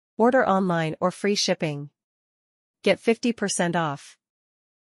Order online or free shipping. Get 50% off.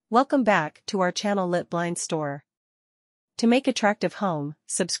 Welcome back to our channel Lit Blind Store. To make attractive home,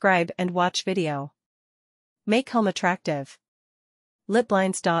 subscribe and watch video. Make home attractive.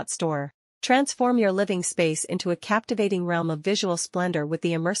 Litblinds.store. Transform your living space into a captivating realm of visual splendor with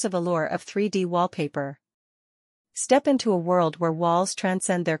the immersive allure of 3D wallpaper. Step into a world where walls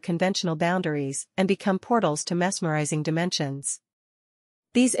transcend their conventional boundaries and become portals to mesmerizing dimensions.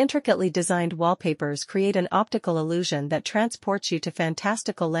 These intricately designed wallpapers create an optical illusion that transports you to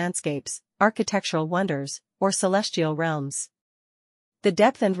fantastical landscapes, architectural wonders, or celestial realms. The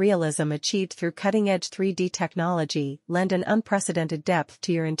depth and realism achieved through cutting-edge 3D technology lend an unprecedented depth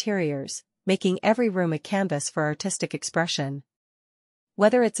to your interiors, making every room a canvas for artistic expression.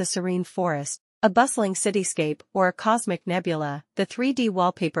 Whether it's a serene forest, a bustling cityscape, or a cosmic nebula, the 3D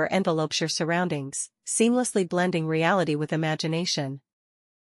wallpaper envelopes your surroundings, seamlessly blending reality with imagination.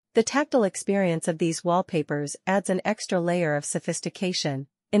 The tactile experience of these wallpapers adds an extra layer of sophistication,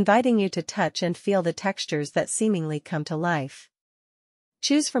 inviting you to touch and feel the textures that seemingly come to life.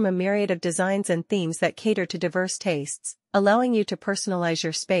 Choose from a myriad of designs and themes that cater to diverse tastes, allowing you to personalize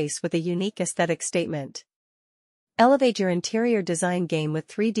your space with a unique aesthetic statement. Elevate your interior design game with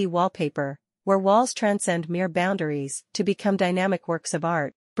 3D wallpaper, where walls transcend mere boundaries to become dynamic works of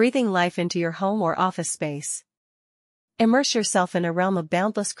art, breathing life into your home or office space. Immerse yourself in a realm of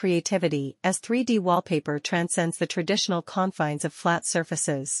boundless creativity as 3D wallpaper transcends the traditional confines of flat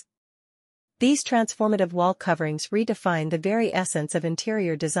surfaces. These transformative wall coverings redefine the very essence of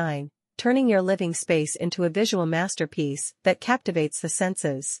interior design, turning your living space into a visual masterpiece that captivates the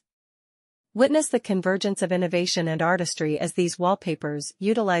senses. Witness the convergence of innovation and artistry as these wallpapers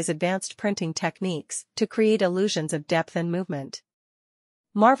utilize advanced printing techniques to create illusions of depth and movement.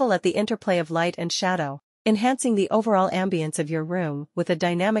 Marvel at the interplay of light and shadow, enhancing the overall ambience of your room with a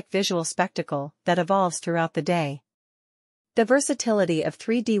dynamic visual spectacle that evolves throughout the day. The versatility of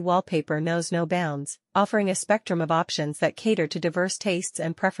 3D wallpaper knows no bounds, offering a spectrum of options that cater to diverse tastes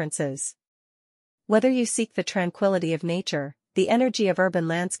and preferences. Whether you seek the tranquility of nature, the energy of urban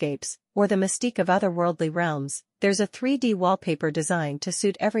landscapes, or the mystique of otherworldly realms, there's a 3D wallpaper designed to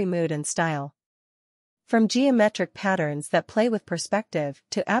suit every mood and style. From geometric patterns that play with perspective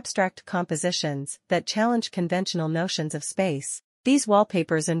to abstract compositions that challenge conventional notions of space, these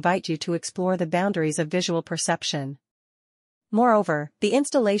wallpapers invite you to explore the boundaries of visual perception. Moreover, the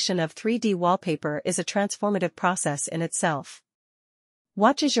installation of 3D wallpaper is a transformative process in itself.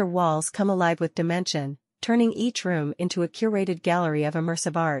 Watch as your walls come alive with dimension, turning each room into a curated gallery of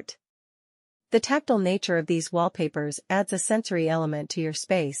immersive art. The tactile nature of these wallpapers adds a sensory element to your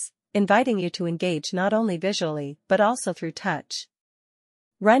space, inviting you to engage not only visually but also through touch.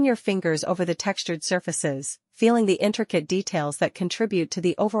 Run your fingers over the textured surfaces, feeling the intricate details that contribute to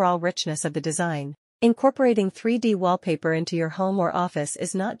the overall richness of the design. Incorporating 3D wallpaper into your home or office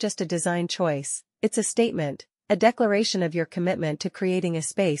is not just a design choice, it's a statement, a declaration of your commitment to creating a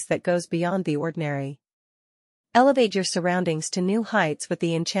space that goes beyond the ordinary. Elevate your surroundings to new heights with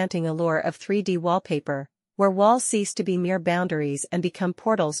the enchanting allure of 3D wallpaper, where walls cease to be mere boundaries and become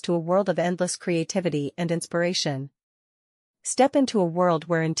portals to a world of endless creativity and inspiration. Step into a world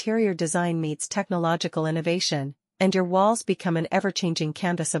where interior design meets technological innovation, and your walls become an ever-changing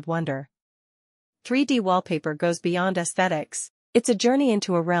canvas of wonder. 3D wallpaper goes beyond aesthetics. It's a journey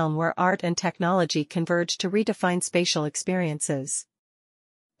into a realm where art and technology converge to redefine spatial experiences.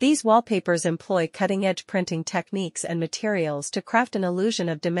 These wallpapers employ cutting-edge printing techniques and materials to craft an illusion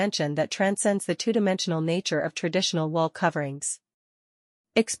of dimension that transcends the two-dimensional nature of traditional wall coverings.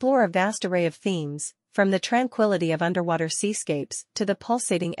 Explore a vast array of themes, from the tranquility of underwater seascapes to the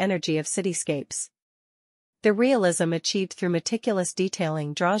pulsating energy of cityscapes. The realism achieved through meticulous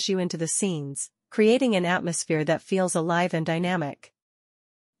detailing draws you into the scenes, creating an atmosphere that feels alive and dynamic.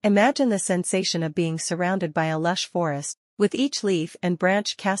 Imagine the sensation of being surrounded by a lush forest, with each leaf and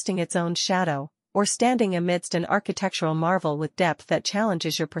branch casting its own shadow, or standing amidst an architectural marvel with depth that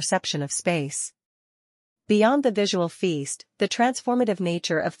challenges your perception of space. Beyond the visual feast, the transformative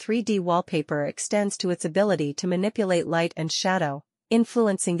nature of 3D wallpaper extends to its ability to manipulate light and shadow,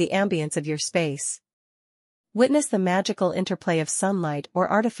 influencing the ambience of your space. Witness the magical interplay of sunlight or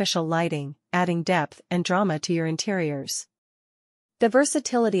artificial lighting, adding depth and drama to your interiors. The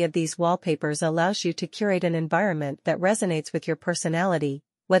versatility of these wallpapers allows you to curate an environment that resonates with your personality,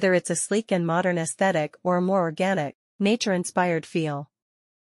 whether it's a sleek and modern aesthetic or a more organic, nature-inspired feel.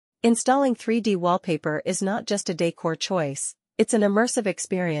 Installing 3D wallpaper is not just a decor choice, it's an immersive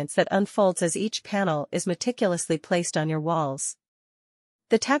experience that unfolds as each panel is meticulously placed on your walls.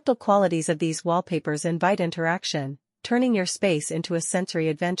 The tactile qualities of these wallpapers invite interaction, turning your space into a sensory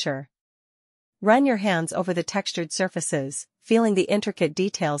adventure. Run your hands over the textured surfaces, feeling the intricate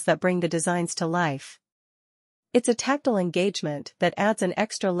details that bring the designs to life. It's a tactile engagement that adds an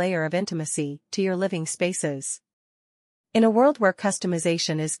extra layer of intimacy to your living spaces. In a world where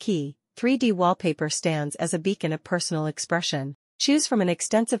customization is key, 3D wallpaper stands as a beacon of personal expression. Choose from an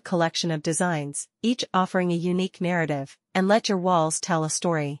extensive collection of designs, each offering a unique narrative, and let your walls tell a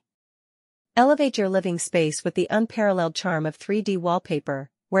story. Elevate your living space with the unparalleled charm of 3D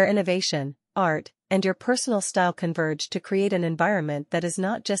wallpaper, where innovation, art, and your personal style converge to create an environment that is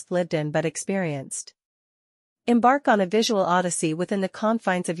not just lived in but experienced. Embark on a visual odyssey within the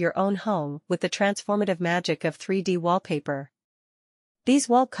confines of your own home with the transformative magic of 3D wallpaper. These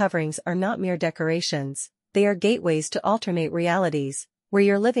wall coverings are not mere decorations, they are gateways to alternate realities, where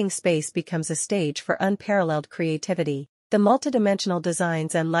your living space becomes a stage for unparalleled creativity. The multidimensional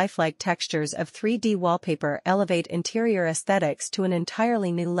designs and lifelike textures of 3D wallpaper elevate interior aesthetics to an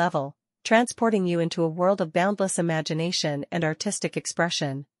entirely new level, transporting you into a world of boundless imagination and artistic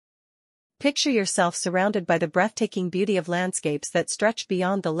expression. Picture yourself surrounded by the breathtaking beauty of landscapes that stretch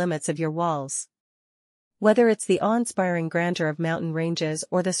beyond the limits of your walls. Whether it's the awe-inspiring grandeur of mountain ranges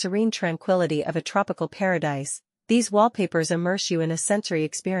or the serene tranquility of a tropical paradise, these wallpapers immerse you in a sensory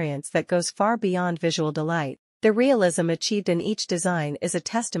experience that goes far beyond visual delight. The realism achieved in each design is a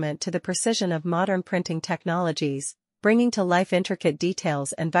testament to the precision of modern printing technologies, bringing to life intricate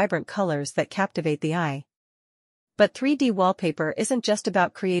details and vibrant colors that captivate the eye. But 3D wallpaper isn't just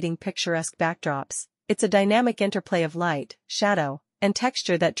about creating picturesque backdrops, it's a dynamic interplay of light, shadow, and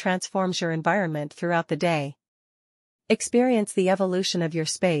texture that transforms your environment throughout the day. Experience the evolution of your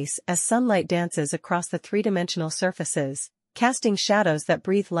space as sunlight dances across the three-dimensional surfaces, casting shadows that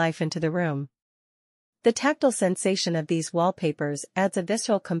breathe life into the room. The tactile sensation of these wallpapers adds a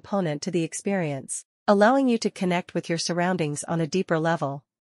visceral component to the experience, allowing you to connect with your surroundings on a deeper level.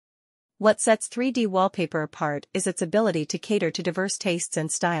 What sets 3D wallpaper apart is its ability to cater to diverse tastes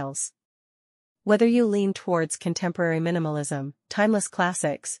and styles. Whether you lean towards contemporary minimalism, timeless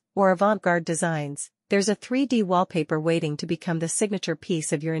classics, or avant-garde designs, there's a 3D wallpaper waiting to become the signature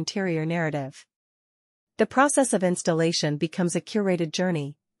piece of your interior narrative. The process of installation becomes a curated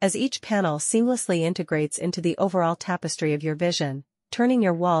journey, as each panel seamlessly integrates into the overall tapestry of your vision, turning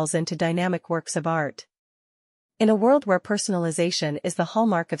your walls into dynamic works of art. In a world where personalization is the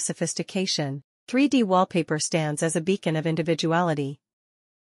hallmark of sophistication, 3D wallpaper stands as a beacon of individuality.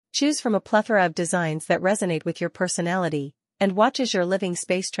 Choose from a plethora of designs that resonate with your personality, and watch as your living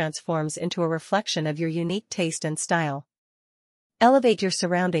space transforms into a reflection of your unique taste and style. Elevate your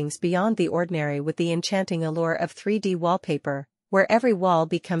surroundings beyond the ordinary with the enchanting allure of 3D wallpaper, where every wall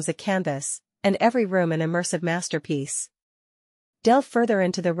becomes a canvas, and every room an immersive masterpiece. Delve further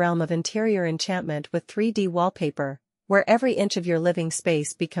into the realm of interior enchantment with 3D wallpaper, where every inch of your living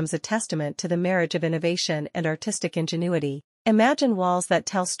space becomes a testament to the marriage of innovation and artistic ingenuity. Imagine walls that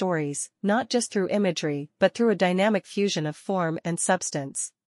tell stories, not just through imagery but through a dynamic fusion of form and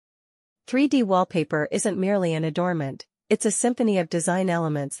substance. 3D wallpaper isn't merely an adornment, it's a symphony of design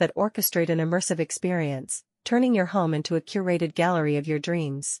elements that orchestrate an immersive experience, turning your home into a curated gallery of your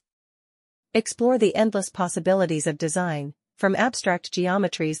dreams. Explore the endless possibilities of design, from abstract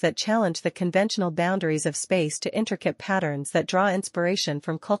geometries that challenge the conventional boundaries of space to intricate patterns that draw inspiration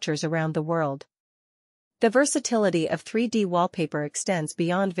from cultures around the world. The versatility of 3D wallpaper extends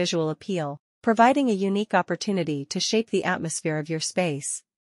beyond visual appeal, providing a unique opportunity to shape the atmosphere of your space.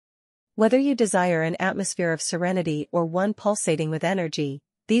 Whether you desire an atmosphere of serenity or one pulsating with energy,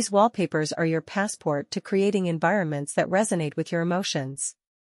 these wallpapers are your passport to creating environments that resonate with your emotions.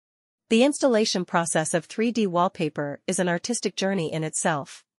 The installation process of 3D wallpaper is an artistic journey in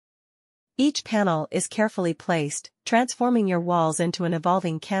itself. Each panel is carefully placed, transforming your walls into an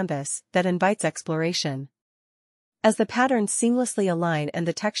evolving canvas that invites exploration. As the patterns seamlessly align and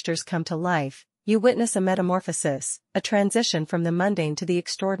the textures come to life, you witness a metamorphosis, a transition from the mundane to the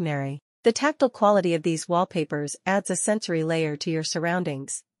extraordinary. The tactile quality of these wallpapers adds a sensory layer to your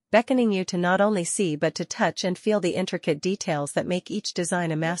surroundings, beckoning you to not only see but to touch and feel the intricate details that make each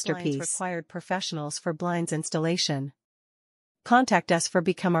design a masterpiece. Blinds required professionals for blinds installation. Contact us for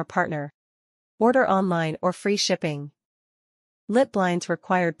Become Our Partner. Order online or free shipping. Lit blinds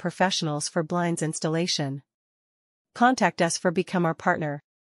required professionals for blinds installation. Contact us for Become Our Partner.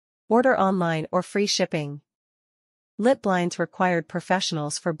 Order online or free shipping. Lit blinds required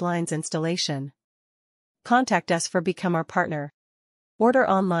professionals for blinds installation. Contact us for Become Our Partner. Order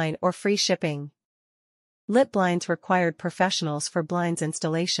online or free shipping. Lit blinds required professionals for blinds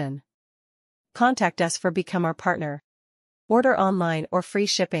installation. Contact us for Become Our Partner. Order online or free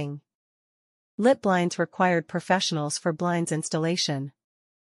shipping. Lit blinds required professionals for blinds installation.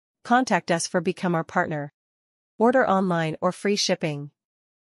 Contact us for become our partner. Order online or free shipping.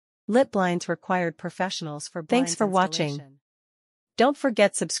 Lit blinds required professionals for blinds installation. Thanks for watching. Don't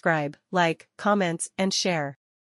forget subscribe, like, comments, and share.